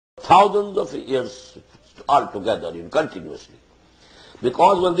thousands of years altogether, continuously.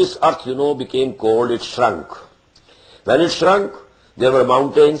 Because when this earth, became cold, it shrunk. When it shrunk, there were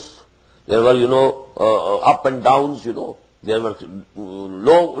mountains, there were, up and downs, there were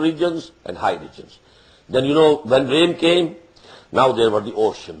low regions and high regions. Then, when rain came, now there were the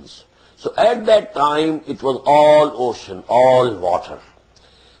oceans. So at that time, it was all ocean, all water.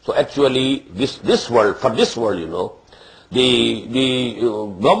 So actually, this world, for this world, the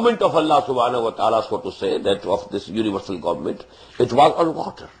government of Allah subhanahu wa ta'ala, so to say, that of this universal government, it was on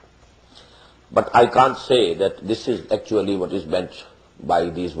water. But I can't say that this is actually what is meant by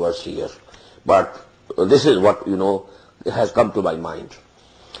these words here. But this is what, has come to my mind.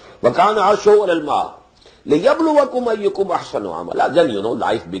 وَكَانَ عَرْشُهُ عَلَى الْمَاءِ لِيَبْلُوَكُمْ أَيُّكُمْ أَحْسَنُ عَمَلًا. Then,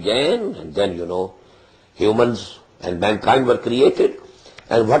 life began, and then, humans and mankind were created.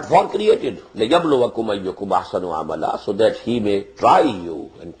 And what for created? لِيَبْلُوَكُمْ أَيُّكُمْ أَحْسَنُ عَمَلًا, so that he may try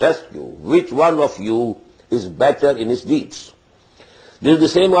you and test you, which one of you is better in his deeds. This is the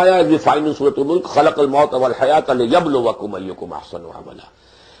same ayah as we find in Surah Al-Mulk, خَلَقَ الْمَوْتَ وَالْحَيَاةَ لِيَبْلُوَكُمْ أَيُّكُمْ أَحْسَنُ عَمَلًا.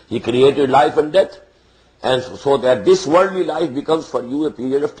 He created life and death, and so that this worldly life becomes for you a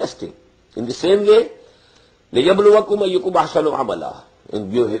period of testing. In the same way, لِيَبْلُوَكُمْ أَيُّكُمْ أَحْسَنُ عَمَلًا.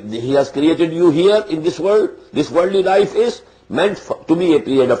 And he has created you here in this world. This worldly life is meant to be a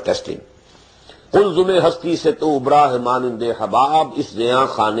period of testing. قُلْزُمِ ہستی سے تو ابرا ہے مانند حباب, اس زیاں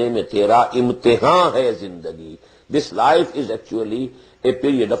خانے میں تیرا امتحان ہے زندگی. This life is actually a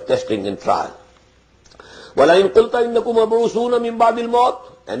period of testing and trial. وَلَئِنْ قُلْتَ إِنَّكُمْ مَبْعُوثُونَ مِنْ بَعْدِ الْمَوْتِ.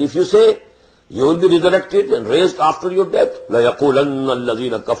 And if you say you will be resurrected and raised after your death, لَيَقُولَنَّ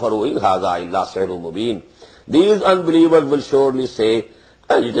الَّذِينَ كَفَرُوا إِنْ هَذَا إِلَّا سِحْرٌ مُبِينٌ. These unbelievers will surely say,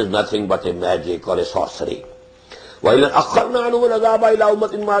 and it is nothing but a magic or a sorcery. وَإِلَنْ أَخَّرْنَا عَنْهُمُ الْعَذَابَ إِلَىٰ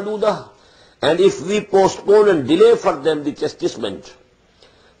أُمَّةٍ مَّعْدُودَةٍ. And if we postpone and delay for them the chastisement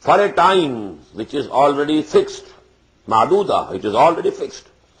for a time which is already fixed, مَعْدُودَةٍ, it is already fixed,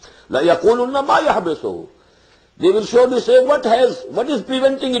 لَيَقُولُنَّ مَا يَحْبِسُهُ. They will surely say, what is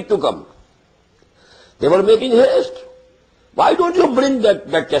preventing it to come? They were making haste. Why don't you bring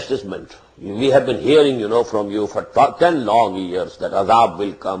that chastisement? We have been hearing, from you for 10 long years that azab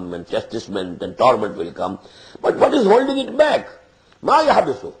will come and chastisement and torment will come. But what is holding it back? مَا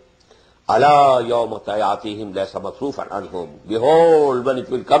يَحْبِسُهُ. أَلَا يَوْمَ تَيَاتِهِمْ لَيْسَ مَصْرُوفًا عَنْهُمْ. Behold, when it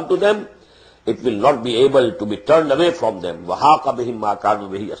will come to them, it will not be able to be turned away from them. وَحَاقَ بِهِمْ مَا كَانُوا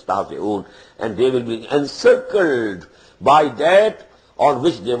بِهِ يَسْتَهْزِئُونَ. And they will be encircled by that on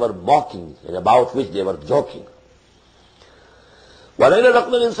which they were mocking and about which they were joking. وَلَئِنْ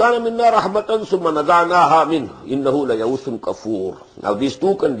أَذَقْنَا الْإِنسَانَ مِنَّا رَحْمَةً ثُمَّ نَزَعْنَاهَا مِنْهُ إِنَّهُ لَيَئُوسٌ كَفُورٌ. Now these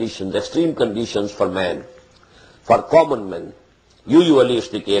two conditions, extreme conditions for man, for common men, usually is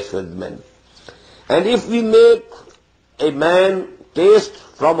the case with men. And if we make a man taste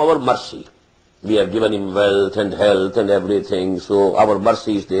from our mercy, we have given him wealth and health and everything, so our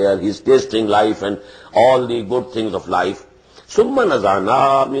mercy is there, he is tasting life and all the good things of life. ثُمَّ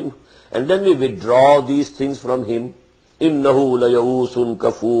نَزَعْنَاهَا مِنْهُ. And then we withdraw these things from him. إِنَّهُ لَيَئُوسٌ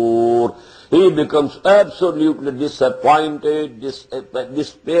كَفُورٌ. He becomes absolutely disappointed,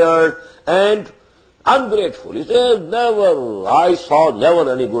 despaired, and ungrateful. He says, I saw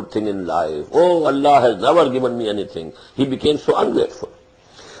never any good thing in life. Oh, Allah has never given me anything. He became so ungrateful.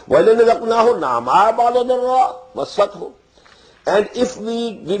 وَلَنَذَقْنَاهُ نَعْمَاءَ بَعْدَ ضَرَّاءٍ مَسَّتْهُ. And if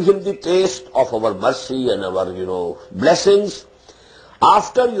we give him the taste of our mercy and our, blessings,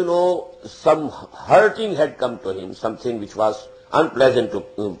 after, some hurting had come to him, something which was unpleasant to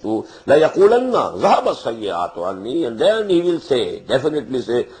لَيَقُولَنَّ ذَهَبَ السَّيِّئَاتُ عَنِّي. And then he will say, definitely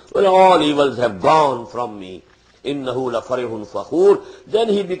say, well, all evils have gone from me. إِنَّهُ لَفَرِحٌ فَخُورٌ. Then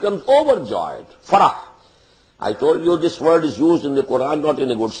he becomes overjoyed. Farah. I told you this word is used in the Qur'an not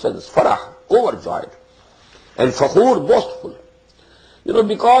in a good sense. Farah, overjoyed. And fakhur, boastful.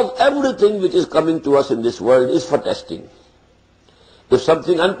 Because everything which is coming to us in this world is for testing. If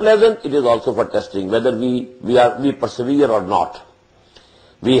something unpleasant, it is also for testing, whether we persevere or not.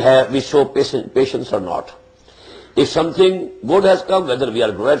 We show patience or not. If something good has come, whether we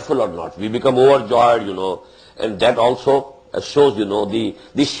are grateful or not, we become overjoyed, and that also shows,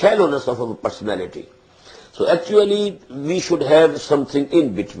 the shallowness of our personality. So actually, we should have something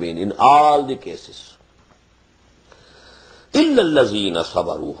in between in all the cases. إِلَّا الَّذِينَ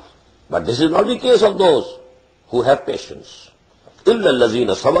صَبَرُوا. But this is not the case of those who have patience. إِلَّا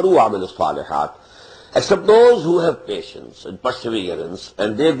الَّذِينَ صَبَرُوا وَعَمِلُوا الصَّالِحَاتِ. Except those who have patience and perseverance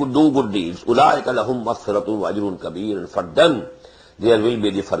and they do good deeds. أُولَٰئِكَ لَهُمْ مَغْفِرَةٌ وَأَجْرٌ كَبِيرٌ. And for them, there will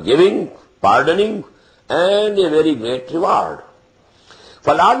be the forgiving, pardoning, and a very great reward.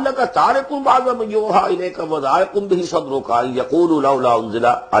 فَلَعَلَّكَ تَارِكٌ بَعْضَ مَا يُوحَىٰ إِلَيْكَ وَضَائِقٌ بِهِ صَدْرُكَ أَن يَقُولُوا لَوْلَا أُنزِلَ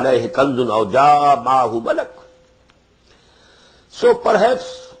عَلَيْهِ كَنزٌ أَوْ جَاءَ مَعَهُ مَلَكٌ. So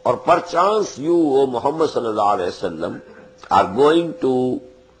perhaps or perchance you, O Muhammad sallallahu alayhi wa sallam, are going to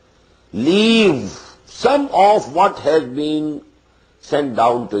leave some of what has been sent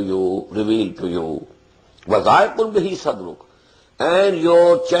down to you, revealed to you. وَضَائِقٌ بِهِ صَدْرُكَ, and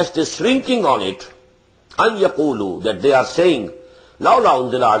your chest is shrinking on it. أَن يَقُولُوا, that they are saying,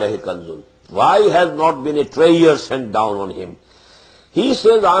 لَوْلَا أُنزِلَ عَلَيْهِ كَنزٌ, why has not been a treasure sent down on him? He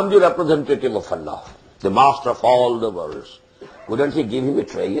says, I am the representative of Allah, the master of all the worlds. Wouldn't he give him a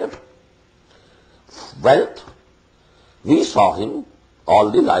treasure? Wealth. We saw him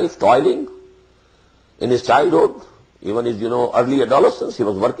all the life toiling. In his childhood, even his, early adolescence, he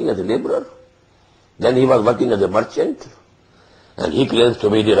was working as a laborer. Then he was working as a merchant. And he claims to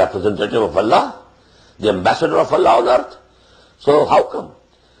be the representative of Allah, the ambassador of Allah on earth. So how come?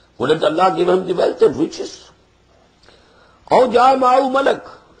 Wouldn't Allah give him the wealth and riches? أَوْ جَاءَ مَعَهُ مَلَكٌ,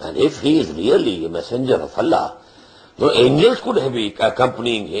 and if he is really a messenger of Allah, angels could be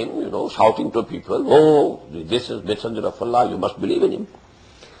accompanying him, shouting to people, oh, this is messenger of Allah, you must believe in him.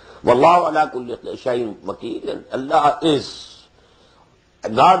 Wallahu ala kulli shay'in wakeel, and Allah is a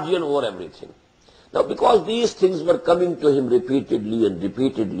guardian over everything. Now, because these things were coming to him repeatedly and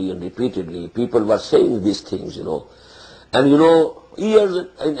repeatedly and repeatedly, people were saying these things, and years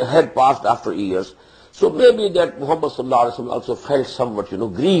had passed after years, so maybe that Muhammad sallallahu alaihi wasallam also felt somewhat,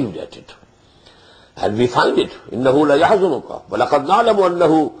 grieved at it. And we find it, إِنَّهُ لَيَحْزُنُكَ وَلَقَدْ نَعْلَمُ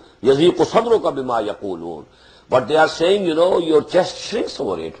أَنَّهُ يَضِيقُ صَدْرُكَ بِمَا يَقُولُونَ. But they are saying, your chest shrinks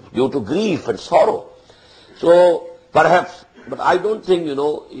over it due to grief and sorrow. So, perhaps, but I don't think,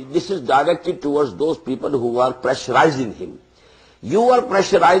 this is directed towards those people who are pressurizing him. You are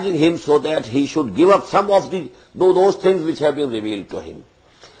pressurizing him so that he should give up some of those things which have been revealed to him.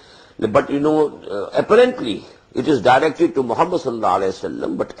 But, apparently, it is directed to Muhammad sallallahu alayhi wa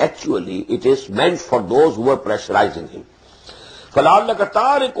sallam, but actually it is meant for those who are pressurizing him. فَلَعَلَّكَ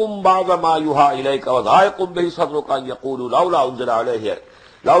تَارِكٌ بَعْضَ مَا يُوحَىٰ إِلَيْكَ وَضَائِقٌ بِهِ صَدْرُكَ أَن يَقُولُوا لَوْلَا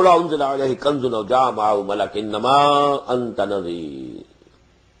أُنزِلَ عَلَيْهِ كَنزٌ أَوْ جَاءَ مَعَهُ مَلَكٌ إِنَّمَا أَنْتَ نَذِيرٌ.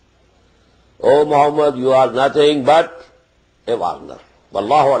 O Muhammad, you are nothing but a warner.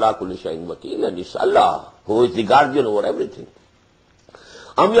 وَاللَّهُ عَلَىٰ كُلِّ شَيْءٍ وَكِيلٌ, and it's Allah who is the guardian over everything.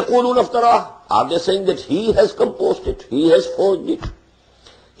 أَمْ يَقُولُونَ افْتَرَاهُ, are they saying that he has composed it, he has forged it,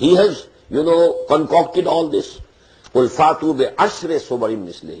 he has, concocted all this? قُلْ فَاتُوا بِعَشْرِ صُوَرٍ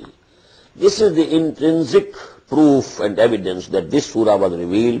مِثْلِهِ. This is the intrinsic proof and evidence that this surah was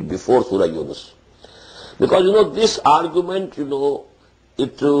revealed before Surah Yunus. Because, this argument,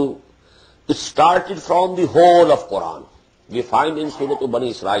 it started from the whole of Qur'an. We find in Surah Bani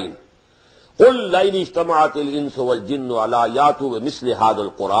Israel, قُلْ لَيْنِ اجْتَمَعَتِ الْإِنسُ وَالْجِنُّ عَلَىٰ يَأْتُوا بِمِثْلِ هَٰذَا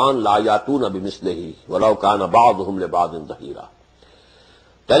الْقُرْآنِ لَا يَأْتُونَ بِمِثْلِهِ وَلَوْ كَانَ بَعْضُهُمْ لِبَعْضٍ ظَهِيرًا.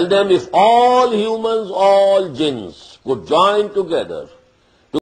 Tell them, if all humans, all jinns could join together